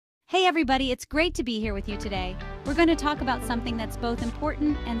Hey everybody, it's great to be here with you today. We're going to talk about something that's both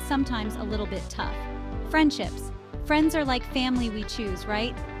important and sometimes a little bit tough. Friendships. Friends are like family we choose,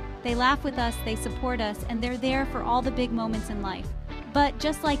 right? They laugh with us, they support us, and they're there for all the big moments in life. But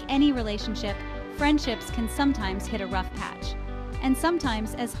just like any relationship, friendships can sometimes hit a rough patch. And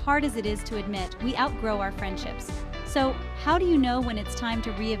sometimes, as hard as it is to admit, we outgrow our friendships. So, how do you know when it's time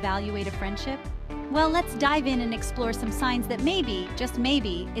to reevaluate a friendship? Well, let's dive in and explore some signs that maybe, just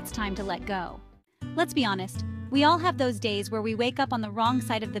maybe, it's time to let go. Let's be honest, we all have those days where we wake up on the wrong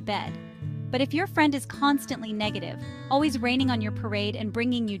side of the bed. But if your friend is constantly negative, always raining on your parade and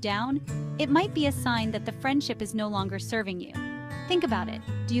bringing you down, it might be a sign that the friendship is no longer serving you. Think about it.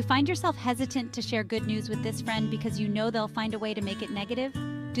 Do you find yourself hesitant to share good news with this friend because you know they'll find a way to make it negative?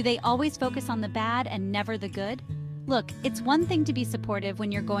 Do they always focus on the bad and never the good? Look, it's one thing to be supportive when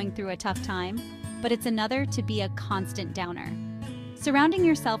you're going through a tough time, but it's another to be a constant downer. Surrounding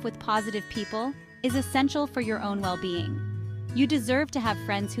yourself with positive people is essential for your own well-being. You deserve to have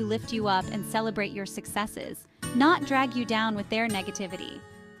friends who lift you up and celebrate your successes, not drag you down with their negativity.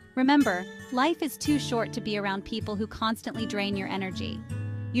 Remember, life is too short to be around people who constantly drain your energy.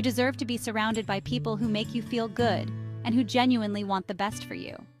 You deserve to be surrounded by people who make you feel good and who genuinely want the best for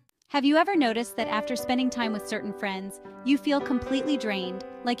you. Have you ever noticed that after spending time with certain friends, you feel completely drained,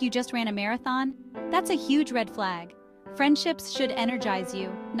 like you just ran a marathon? That's a huge red flag. Friendships should energize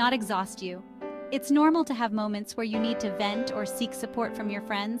you, not exhaust you. It's normal to have moments where you need to vent or seek support from your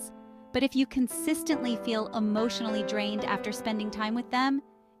friends, but if you consistently feel emotionally drained after spending time with them,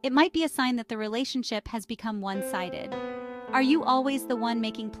 it might be a sign that the relationship has become one-sided. Are you always the one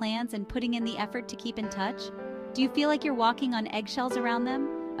making plans and putting in the effort to keep in touch? Do you feel like you're walking on eggshells around them,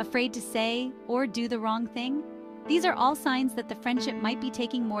 afraid to say or do the wrong thing? These are all signs that the friendship might be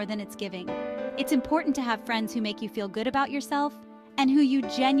taking more than it's giving. It's important to have friends who make you feel good about yourself and who you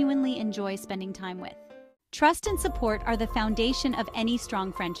genuinely enjoy spending time with. Trust and support are the foundation of any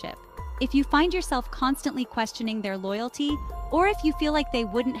strong friendship. If you find yourself constantly questioning their loyalty, or if you feel like they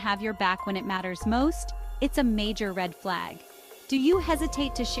wouldn't have your back when it matters most, it's a major red flag. Do you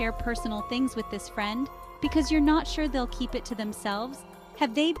hesitate to share personal things with this friend because you're not sure they'll keep it to themselves?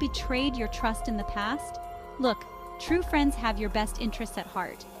 Have they betrayed your trust in the past? Look, true friends have your best interests at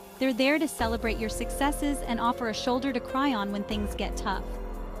heart. They're there to celebrate your successes and offer a shoulder to cry on when things get tough.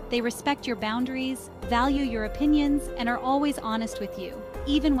 They respect your boundaries, value your opinions, and are always honest with you,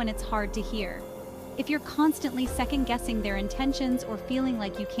 even when it's hard to hear. If you're constantly second-guessing their intentions or feeling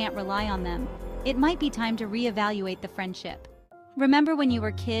like you can't rely on them, it might be time to reevaluate the friendship. Remember when you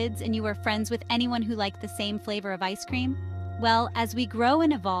were kids and you were friends with anyone who liked the same flavor of ice cream? Well, as we grow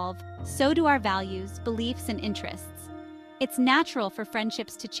and evolve, so do our values, beliefs, and interests. It's natural for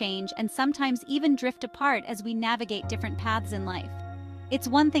friendships to change and sometimes even drift apart as we navigate different paths in life. It's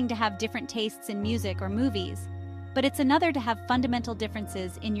one thing to have different tastes in music or movies, but it's another to have fundamental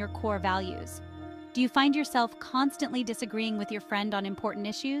differences in your core values. Do you find yourself constantly disagreeing with your friend on important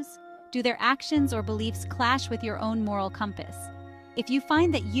issues? Do their actions or beliefs clash with your own moral compass? If you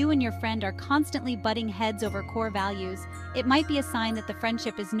find that you and your friend are constantly butting heads over core values, it might be a sign that the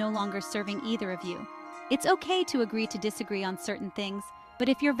friendship is no longer serving either of you. It's okay to agree to disagree on certain things, but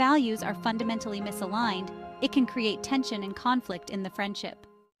if your values are fundamentally misaligned, it can create tension and conflict in the friendship.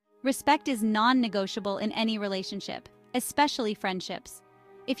 Respect is non-negotiable in any relationship, especially friendships.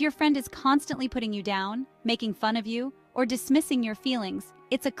 If your friend is constantly putting you down, making fun of you, or dismissing your feelings,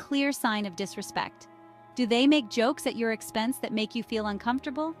 it's a clear sign of disrespect. Do they make jokes at your expense that make you feel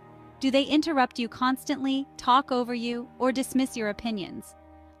uncomfortable? Do they interrupt you constantly, talk over you, or dismiss your opinions?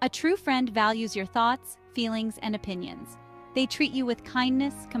 A true friend values your thoughts, feelings, and opinions. They treat you with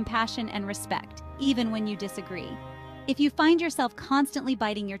kindness, compassion, and respect, even when you disagree. If you find yourself constantly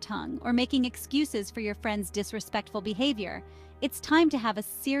biting your tongue or making excuses for your friend's disrespectful behavior, it's time to have a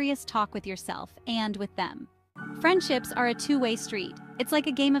serious talk with yourself and with them. Friendships are a two-way street. It's like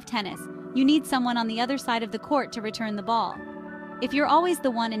a game of tennis. You need someone on the other side of the court to return the ball. If you're always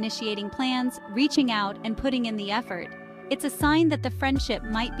the one initiating plans, reaching out, and putting in the effort, it's a sign that the friendship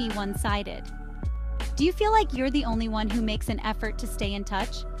might be one-sided. Do you feel like you're the only one who makes an effort to stay in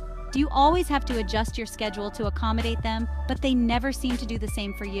touch? Do you always have to adjust your schedule to accommodate them, but they never seem to do the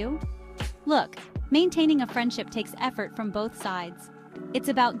same for you? Look, maintaining a friendship takes effort from both sides. It's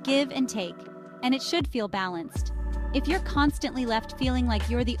about give and take, and it should feel balanced. If you're constantly left feeling like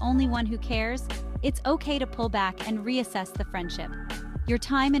you're the only one who cares, it's okay to pull back and reassess the friendship. Your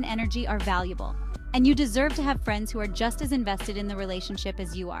time and energy are valuable, and you deserve to have friends who are just as invested in the relationship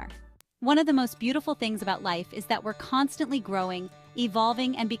as you are. One of the most beautiful things about life is that we're constantly growing,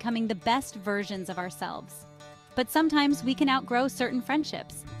 evolving, and becoming the best versions of ourselves. But sometimes we can outgrow certain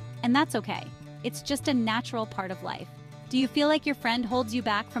friendships. And that's okay. It's just a natural part of life. Do you feel like your friend holds you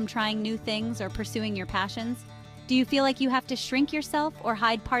back from trying new things or pursuing your passions? Do you feel like you have to shrink yourself or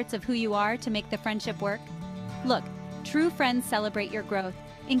hide parts of who you are to make the friendship work? Look, true friends celebrate your growth,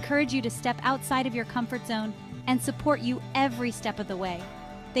 encourage you to step outside of your comfort zone, and support you every step of the way.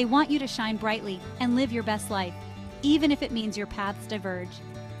 They want you to shine brightly and live your best life, even if it means your paths diverge.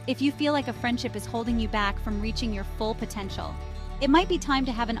 If you feel like a friendship is holding you back from reaching your full potential, it might be time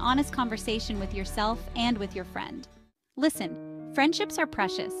to have an honest conversation with yourself and with your friend. Listen, friendships are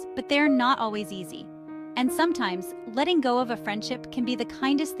precious, but they're not always easy. And sometimes, letting go of a friendship can be the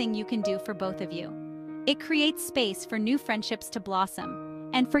kindest thing you can do for both of you. It creates space for new friendships to blossom,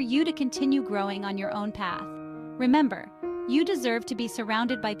 and for you to continue growing on your own path. Remember, you deserve to be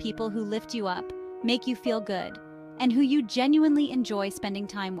surrounded by people who lift you up, make you feel good, and who you genuinely enjoy spending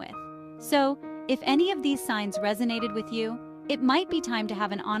time with. So, if any of these signs resonated with you, it might be time to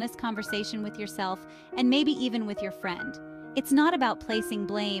have an honest conversation with yourself and maybe even with your friend. It's not about placing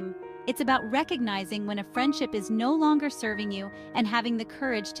blame. It's about recognizing when a friendship is no longer serving you and having the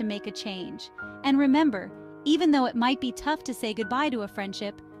courage to make a change. And remember, even though it might be tough to say goodbye to a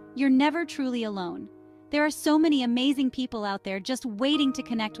friendship, you're never truly alone. There are so many amazing people out there just waiting to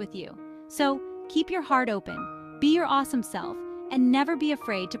connect with you. So, keep your heart open, be your awesome self, and never be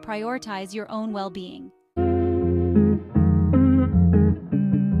afraid to prioritize your own well-being.